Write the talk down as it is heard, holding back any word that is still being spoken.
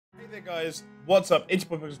Hey there guys, what's up? It's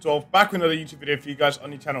Pixel12 back with another YouTube video for you guys on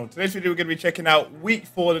your channel. Today's video we're going to be checking out week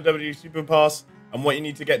 4 of the Wwe Supercard and what you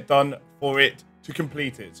need to get done for it to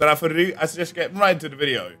complete it. So without further ado, I suggest get right into the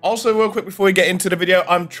video. Also, real quick before we get into the video,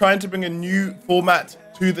 I'm trying to bring a new format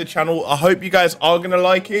to the channel. I hope you guys are going to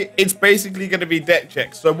like it. It's basically going to be deck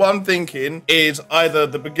checks. So what I'm thinking is either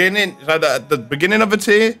at the beginning of a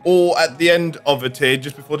tier or at the end of a tier,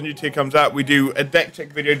 just before the new tier comes out, we do a deck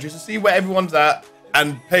check video just to see where everyone's at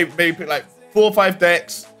and maybe pick like 4 or 5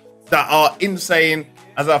 decks that are insane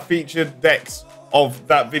as our featured decks of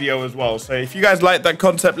that video as well. So if you guys like that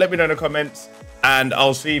concept, let me know in the comments and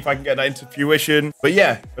I'll see if I can get that into fruition. But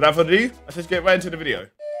yeah, without further ado, let's just get right into the video.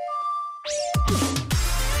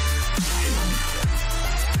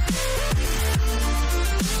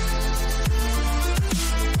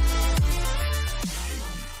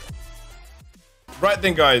 Right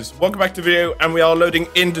then guys, welcome back to the video and we are loading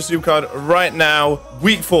into Supercard right now.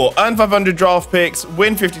 Week 4, earn 500 draft picks,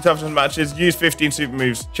 win 50 toughness matches, use 15 super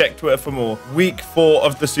moves. Check Twitter for more. Week 4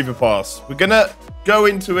 of the Super Pass. We're gonna go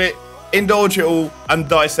into it, indulge it all and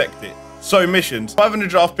dissect it. So missions,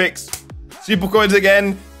 500 draft picks, super coins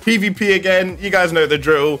again, PvP again, you guys know the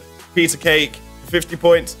drill. Piece of cake, 50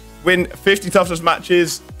 points, win 50 toughness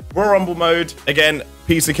matches, Royal Rumble mode, again,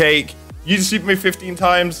 piece of cake. Use a super move 15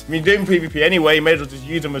 times. I mean, you're doing PvP anyway, you may as well just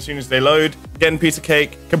use them as soon as they load. Again, piece of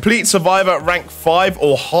cake. Complete Survivor rank 5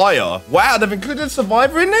 or higher. Wow, they've included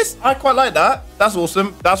Survivor in this? I quite like that. That's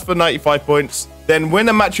awesome. That's for 95 points. Then win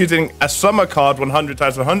a match using a summer card 100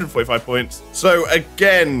 times 145 points. So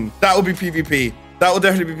again, that will be PvP. That will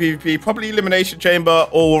definitely be PvP. Probably Elimination Chamber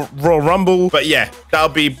or Royal Rumble. But yeah, that'll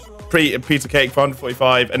be a piece of cake for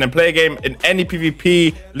 145, and then play a game in any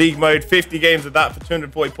PvP league mode, 50 games of that for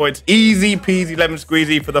 240 points. Easy peasy lemon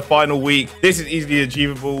squeezy for the final week. This is easily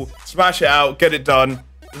achievable. Smash it out, get it done.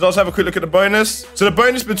 Let's also have a quick look at the bonus. So the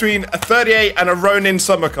bonus between a 38 and a Ronin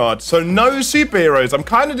summer card. So no superheroes. I'm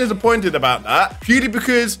kind of disappointed about that, purely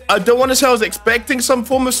because I don't want to say I was expecting some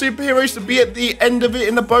form of superheroes to be at the end of it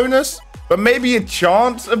in the bonus, but maybe a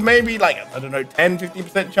chance of maybe like, I don't know,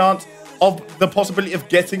 10-15% chance of the possibility of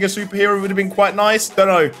getting a superhero would have been quite nice. Don't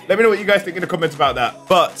know. Let me know what you guys think in the comments about that.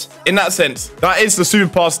 But in that sense, that is the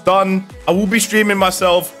Super Pass done. I will be streaming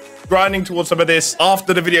myself, grinding towards some of this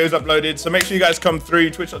after the video is uploaded. So make sure you guys come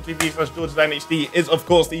through. Twitch.tv/JordanHD is, of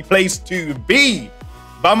course, the place to be.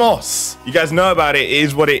 Vamos. You guys know about it. It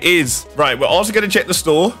is what it is. Right, we're also going to check the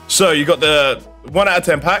store. So you got the 1 out of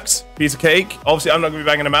 10 packs, piece of cake. Obviously, I'm not going to be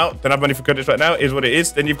banging them out. Don't have money for credits right now. Is what it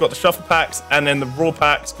is. Then you've got the shuffle packs and then the raw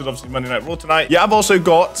packs, because obviously Monday Night Raw tonight. Yeah, I've also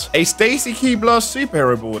got a Stacy Keebler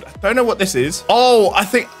superhero board. I don't know what this is. Oh,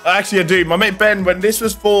 actually I do. My mate Ben, when this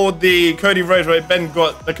was for the Cody Rhodes, right? Ben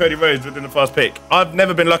got the Cody Rhodes within the first pick. I've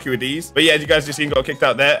never been lucky with these, but yeah, as you guys just seen, got kicked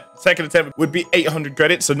out there. Second attempt would be 800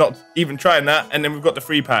 credits, so not even trying that. And then we've got the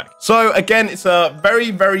free pack. So again, it's a very,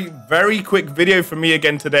 very, very quick video for me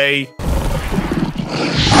again today.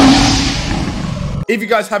 If you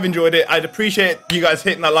guys have enjoyed it, I'd appreciate you guys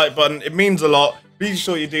hitting that like button. It means a lot. Be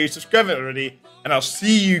sure you do. Subscribe already. And I'll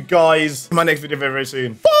see you guys in my next video very, very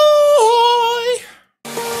soon. Bye!